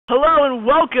Hello and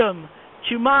welcome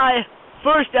to my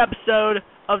first episode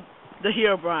of The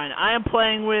Herobrine. I am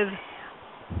playing with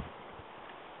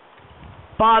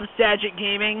Bob Saget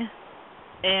Gaming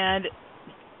and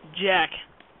Jack.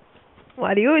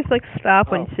 Why do you always stop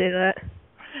when you say that?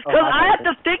 Because I have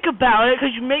to think about it,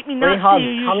 because you make me not see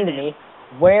you come to me.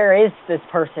 Where is this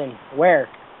person? Where?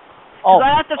 Oh,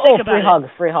 I have to think about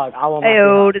free hug. I want my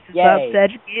Hey, this is Yay. Bob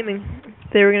Saget Gaming.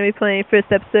 Today we're going to be playing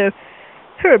first episode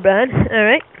Herobrine.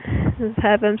 Alright, this is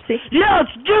Hivemc. Yeah,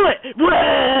 let's do it!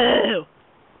 Whoa!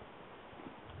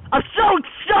 I'm so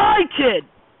excited!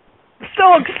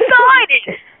 So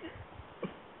excited!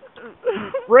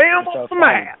 Real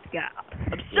mad, God.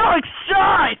 I'm so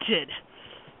excited!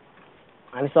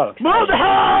 I'm so excited. Move the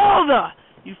hell over!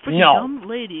 You freaking No. dumb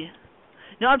lady.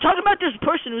 No, I'm talking about this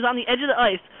person who's on the edge of the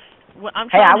ice.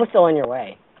 Hey, I was still in your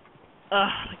way.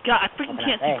 God, I freaking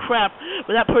can't see crap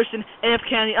with that person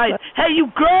AFK on the ice. Hey, you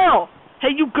girl! Hey,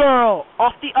 you girl!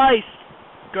 Off the ice,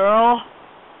 girl.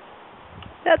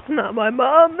 That's not my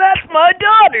mom, that's my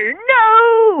daughter!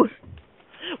 No!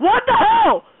 What the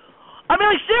hell? I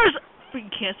mean, seriously,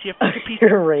 freaking can't see a freaking piece.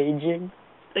 You're raging.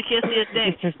 They can't see a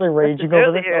thing. You're seriously raging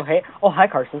over this? Oh, hey. Oh, hi,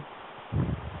 Carson.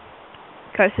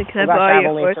 Carson, can I Gosh, borrow I have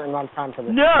your only horse? a certain amount of time for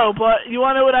this. No, but you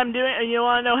want to know what I'm doing? And you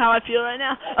want to know how I feel right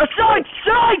now? I'm so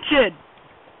excited!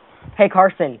 Hey,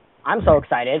 Carson. I'm so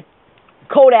excited.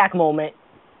 Kodak moment.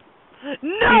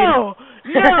 No!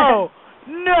 No!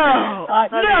 No! Hi,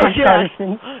 Jack!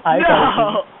 Carson. Hi,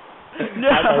 No! Carson. No!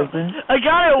 Hi, Carson. I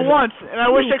got it once, and I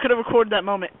wish I could have recorded that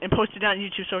moment and posted it on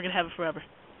YouTube so I could have it forever.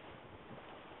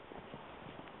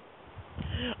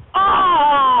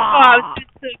 Oh,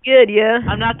 it's so good, yeah.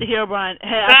 I'm not the Herobrine.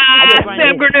 Hey, I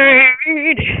Sam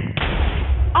grenade!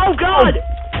 Oh, God!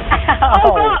 Ow.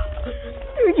 Oh, God!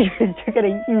 Dude, you took a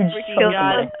huge chunk God.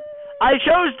 of my... I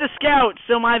chose the Scout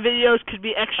so my videos could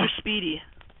be extra speedy.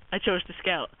 I chose the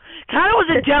Scout. Kinda was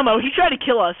a demo. He tried to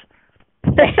kill us.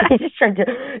 He just tried to...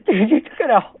 Dude, you took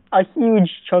a huge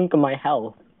chunk of my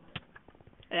health.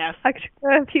 Yeah. Actually,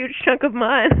 a huge chunk of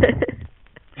mine.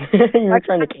 You were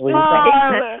trying to kill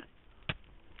yourself.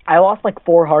 I lost like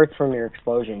 4 hearts from your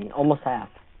explosion. Almost half.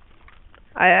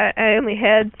 I only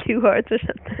had 2 hearts or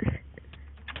something.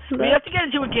 We have to get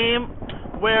into a game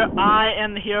where I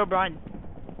am the Herobrine.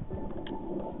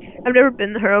 I've never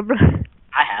been the Herobrine.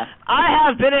 I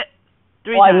have been it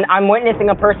 3 well, times. I'm witnessing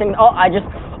a person...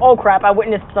 Oh, crap. I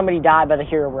witnessed somebody die by the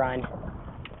Herobrine.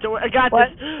 So I got What?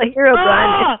 this. A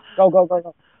Herobrine. Go.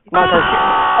 Come on,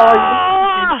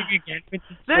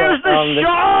 There's the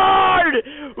shard!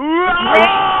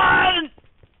 Run!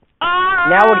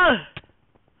 Now what?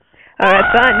 Alright,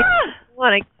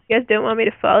 fine. You guys don't want me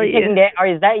to follow you.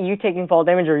 Is that you taking fall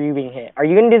damage or are you being hit? Are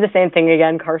you going to do the same thing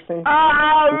again, Carson?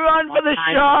 Run for the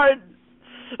shard!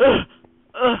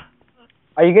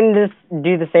 Are you going to just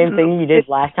do the same thing you did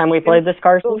last time we played this,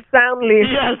 Carson? Soundly.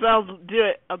 Yes, I'll do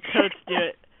it. I'll totally do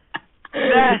it.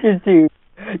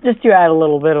 Just to add a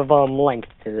little bit of length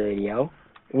to the video.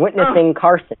 Witnessing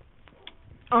Carson.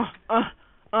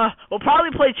 We'll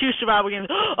probably play 2 survival games.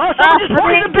 Oh, someone just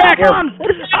pointed the back bombs! No!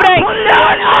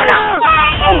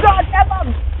 Oh, God, that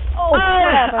bomb! Oh,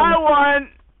 crap. I won!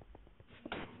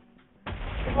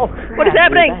 Oh, crap. What is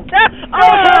happening? Stop!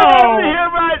 Oh!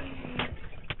 Herobrine!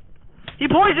 He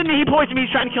poisoned me! He's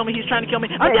trying to kill me!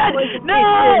 I'm dead!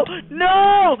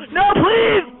 No,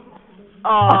 please!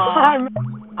 Oh.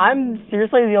 I'm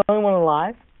seriously the only one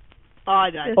alive? Oh, I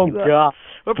died. Oh, God.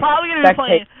 We're probably gonna be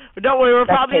playing. Don't worry, we're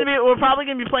probably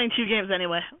gonna be playing 2 games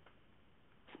anyway.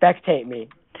 Spectate me.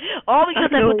 All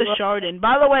because I put the shard in.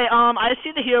 By the way, I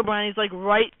see the Herobrine. He's like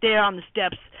right there on the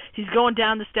steps. He's going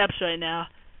down the steps right now.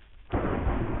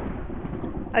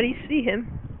 How do you see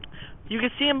him? You can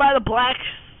see him by the black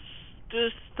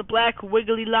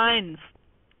wiggly lines.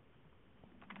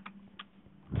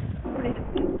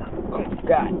 Oh,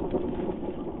 God.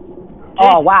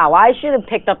 Oh, wow. I should have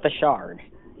picked up the shard.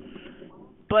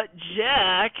 But,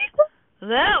 Jack,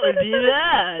 that would be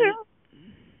bad.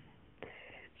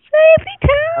 Safety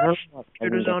time!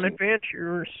 It was on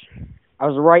adventures. I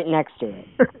was right next to it.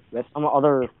 With some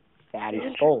other fatty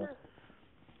skull.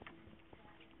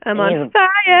 I'm on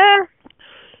fire!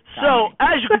 So,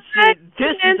 as you can see,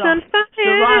 this is a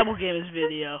survival games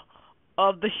video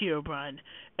of the Herobrine.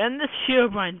 And this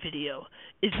Herobrine video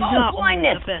is not only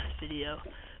the best video,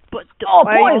 but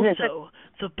also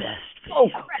the best video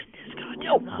in this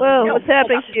goddamn life. Whoa, what's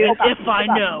happening to you? If I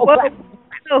know.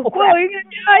 Whoa, you're gonna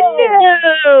die!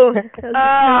 No!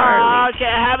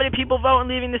 Okay, how many people vote in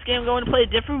leaving this game going to play a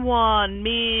different one?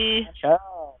 Me.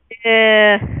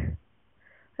 Yeah.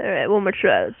 Alright, one more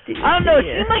try. Let's do this. I don't know, it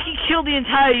seemed like he killed the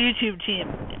entire YouTube team.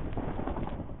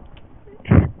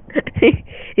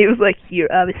 He was like,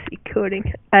 "You're obviously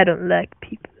coding. I don't like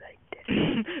people like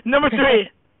that." Number 3.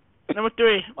 Number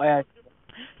 3. Oh yeah.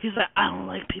 He's like, I don't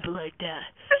like people like that.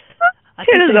 I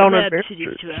Kid think is they on grab a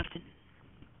titties too often.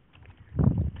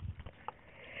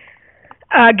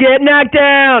 I get knocked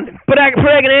down, but I get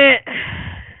pregnant.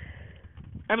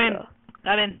 I'm in.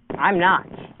 I'm not.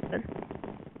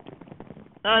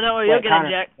 No, don't worry, Wait, you'll get Connor.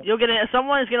 in, Jack. You'll get in.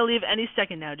 Someone is gonna leave any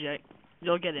second now, Jack.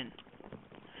 You'll get in.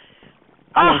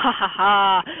 I'm in. Ah ha ha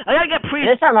ha! I gotta get pre.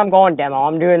 This time I'm going demo.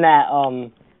 I'm doing that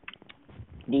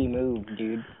D move,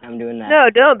 dude. I'm doing that. No,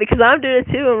 don't, because I'm doing it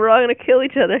too, and we're all gonna kill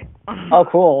each other. Oh,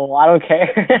 cool. Well, I don't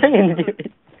care. I'm gonna do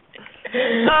it.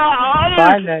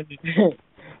 Fine then.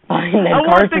 Fine then. I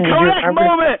want Carson, the did you Kodak remember?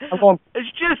 moment. I'm going.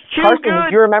 It's just too Carson, good.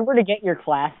 did you remember to get your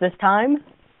class this time?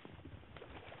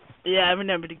 Yeah, I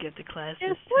remember to get the class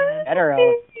this time. Better. My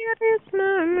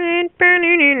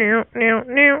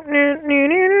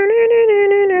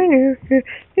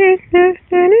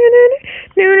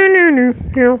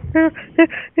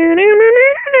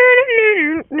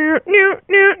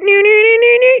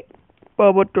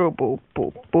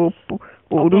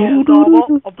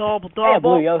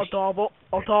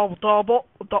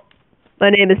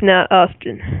name is not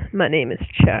Austin. My name is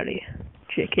Charlie.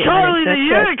 JK. Charlie the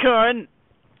Unicorn.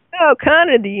 Oh,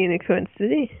 Connor the Unicorn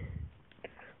City.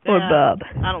 Or Bob.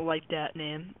 I don't like that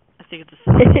name. I think it's a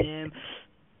silly name.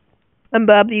 I'm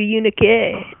Bob the Unique.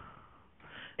 The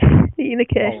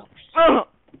Unique. Oh.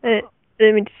 I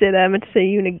didn't mean to say that. I meant to say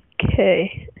Unique.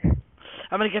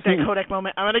 I'm gonna get that Kodak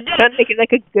moment. I'm gonna get Trying it. to make it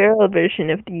like a girl version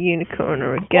of the unicorn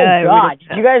or a guy. Oh God!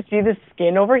 Did you guys see this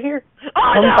skin over here?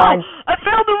 Oh no! I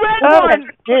found the red one.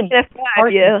 Skin. F5,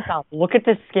 Carson, yeah. stop. Look at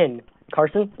this skin.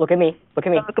 Carson, look at me. Look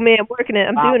at me. Look at me. I'm working it.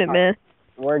 I'm doing it, man.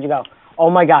 Where'd you go? Oh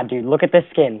my God, dude! Look at this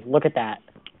skin. Look at that.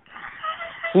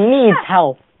 He needs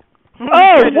help.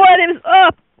 Oh, what is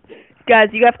up?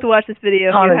 Guys, you have to watch this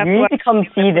video. Connor, you need to come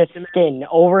see this skin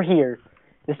over here.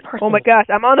 This person. Oh my gosh,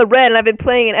 I'm on the red and I've been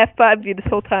playing in F5 view this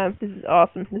whole time. This is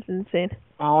awesome. This is insane.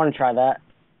 I want to try that.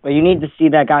 But you need to see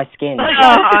that guy's skin.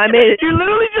 I made it. You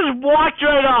literally just walked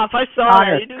right off. I saw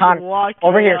Connor, it. You just Connor, walked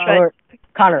over right here. off.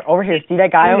 Connor, over here. See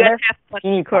that guy over there?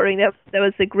 Recording. That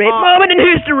was a great moment in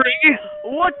history.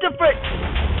 What the frick?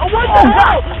 Oh, what the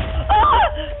hell?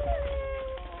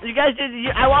 Ah! You guys did.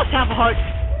 I lost half a heart.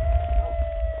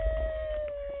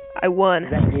 I won. Is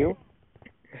that you?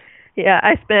 Yeah,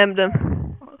 I spammed him.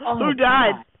 Oh, Who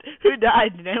died? God. Who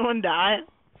died? Did anyone die?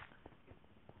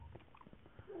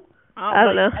 I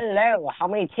don't know. Hello. How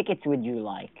many tickets would you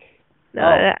like?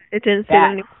 No, it didn't say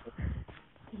anything.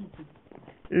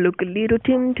 Look at little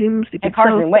Tim Tim sleeping. Hey,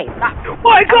 Carson, wait. Stop.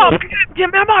 Wake up,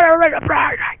 Tim! I'm on a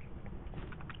Friday.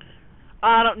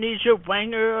 I don't need your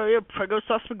wanger or your prego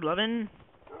sauce McLovin.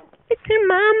 It's your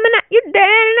mama, not your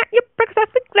daddy, not your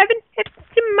breakfast McLovin. It's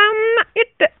your mama, not your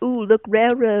daddy. Ooh, look,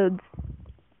 railroads.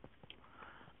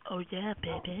 Oh yeah,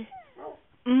 baby.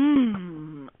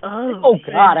 Oh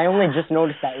God, I only just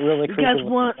noticed that really You quickly. guys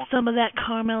want some of that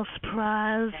caramel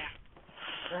surprise?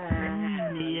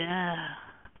 Yeah.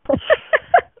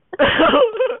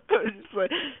 It's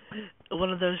like one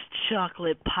of those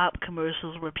chocolate pop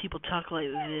commercials where people talk like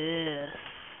this.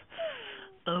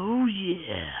 Oh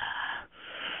yeah.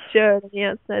 Sure, on the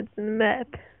outside's in the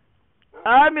map.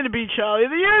 I'm gonna be Charlie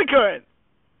the Unicorn.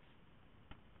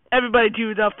 Everybody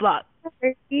do the flop.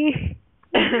 Sorry.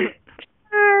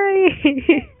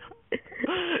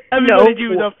 Everybody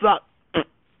do the flop.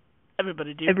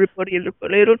 Everybody do. Everybody look a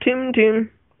little Tim Tim.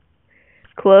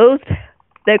 Closed?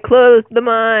 They closed the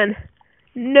mine.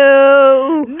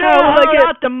 No! No,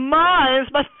 not the mine.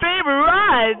 It's my favorite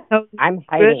ride. I'm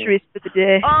hiding. Groceries for the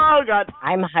day. Oh God.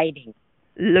 I'm hiding.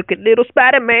 Look at little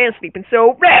Spider-Man sleeping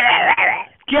so.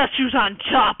 Guess who's on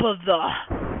top of the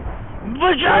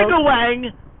Vajanga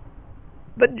Wang?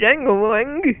 Vajanga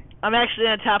Wang. I'm actually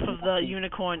on top of the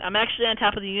unicorn. I'm actually on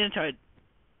top of the unitard.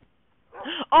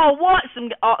 Oh, what?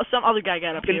 Some other guy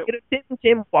got up here. Look at Tim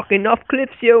Tim walking off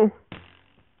cliffs, yo.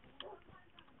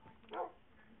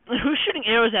 Who's shooting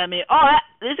arrows at me? Oh,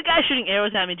 there's a guy shooting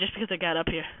arrows at me just because I got up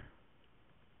here.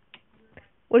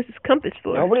 What is this compass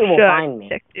for? Nobody will find me.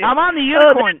 I'm on the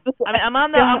unicorn. I'm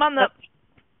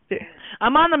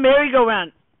on the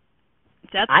merry-go-round.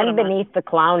 I'm beneath the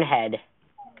clown head.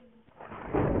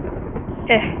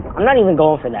 Eh. I'm not even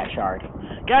going for that shard.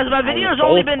 Guys, my video's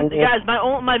only been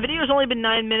my video's only been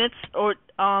 9 minutes, or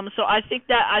so I think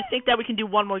that we can do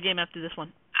one more game after this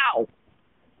one. Ow.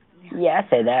 Yeah, I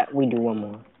say that. We do one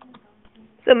more.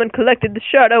 Someone collected the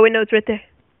shard. Oh wait, no, it's right there.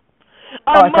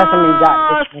 I thought somebody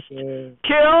got this.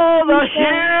 Kill the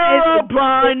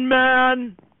Herobrine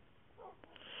man.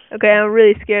 Okay, I'm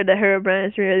really scared that Herobrine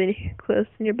is really close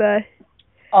nearby.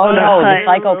 Oh no, the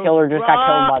psycho killer just got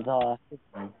killed by the...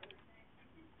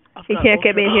 He can't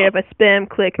get me in here if I spam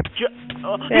click. He's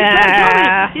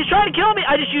trying to kill me!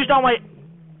 I just used all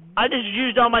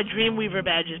my Dreamweaver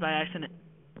badges by accident.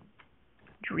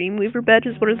 Dreamweaver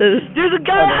badges? What are those? There's a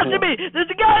guy after me! There's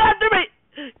a guy after me!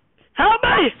 Help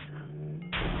me!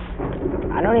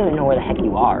 I don't even know where the heck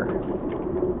you are.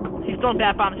 He's throwing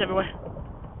bat bombs everywhere.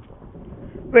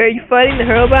 Where are you fighting the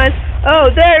Herobrines? Oh,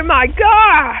 there! My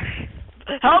gosh!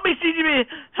 Help me, CGB!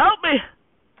 Help me!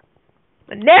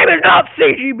 My name is not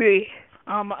CGB!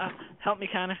 Help me,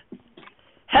 Connor.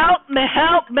 Help me!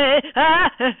 Help me!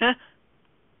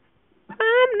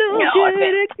 I'm no good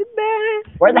at goodbye.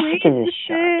 Where the heck is this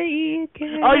shot?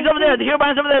 Oh, he's over there. The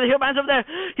Herobrine's over there. The Herobrine's over there.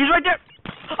 He's right there.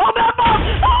 Oh, bat bomb!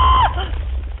 Ah!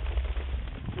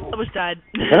 I almost died.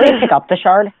 Did they pick up the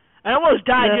shard? I almost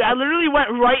died, dude. I literally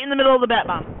went right in the middle of the bat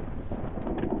bomb.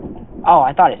 Oh,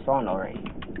 I thought it spawned already.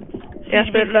 Yes,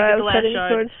 but I was heading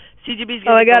towards... CGB's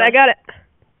Oh, I got it.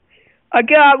 I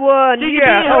got one. CGB,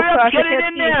 yeah. hurry up, Gosh, get it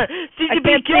in there. CGB,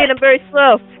 I can't see it. I'm very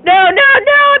slow. No, I'm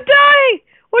dying.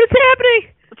 What is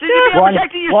happening? CGB, I'm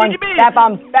protecting you, CGB. Bat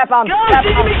bomb. Go,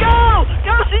 CGB, go.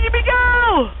 Go, CGB,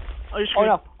 go. Oh, you're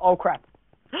screwed. Oh, no. Oh, crap.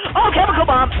 Oh, chemical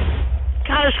bomb.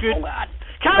 Kind of screwed. Oh, God.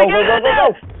 Kind of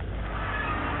Go.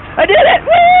 I did it.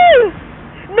 Woo!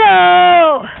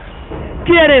 No.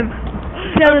 Get him.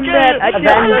 Tell him that I Avenge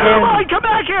him. Come on, come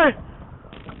back here.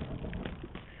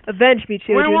 Avenge me,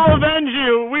 children. We will avenge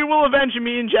you. We will avenge you.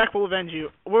 Me and Jack will avenge you.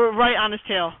 We're right on his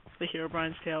tail. The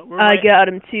Herobrine's tail. I got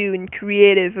him too in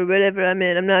creative or whatever I'm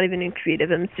in. I'm not even in creative.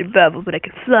 I'm in survival, but I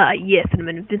can fly. Yes, and I'm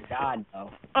invincible. God,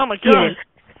 no. Oh my God.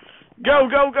 Go.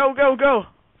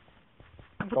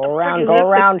 Go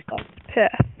around.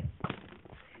 Path.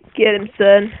 Get him,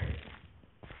 son.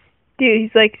 Dude,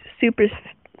 he's like super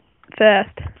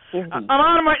fast. I'm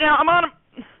on him right now. I'm on him.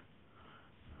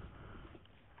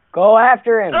 Go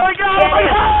after him. Oh my God! Oh my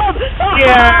God!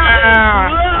 Yeah!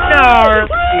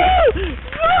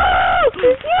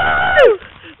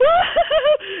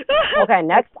 Okay,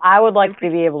 next I would like to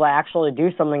be able to actually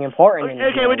do something important.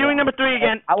 Okay, we're doing number 3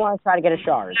 again. I want to try to get a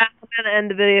shard. I'm gonna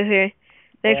end the video here.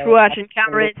 Thanks for watching.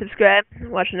 Comment, rate, subscribe.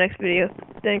 Watch the next video.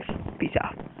 Thanks. Peace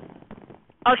out.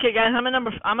 Okay, guys, I'm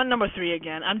on number 3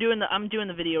 again. I'm doing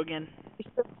the video again.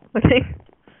 What thing?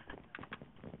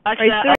 Actually,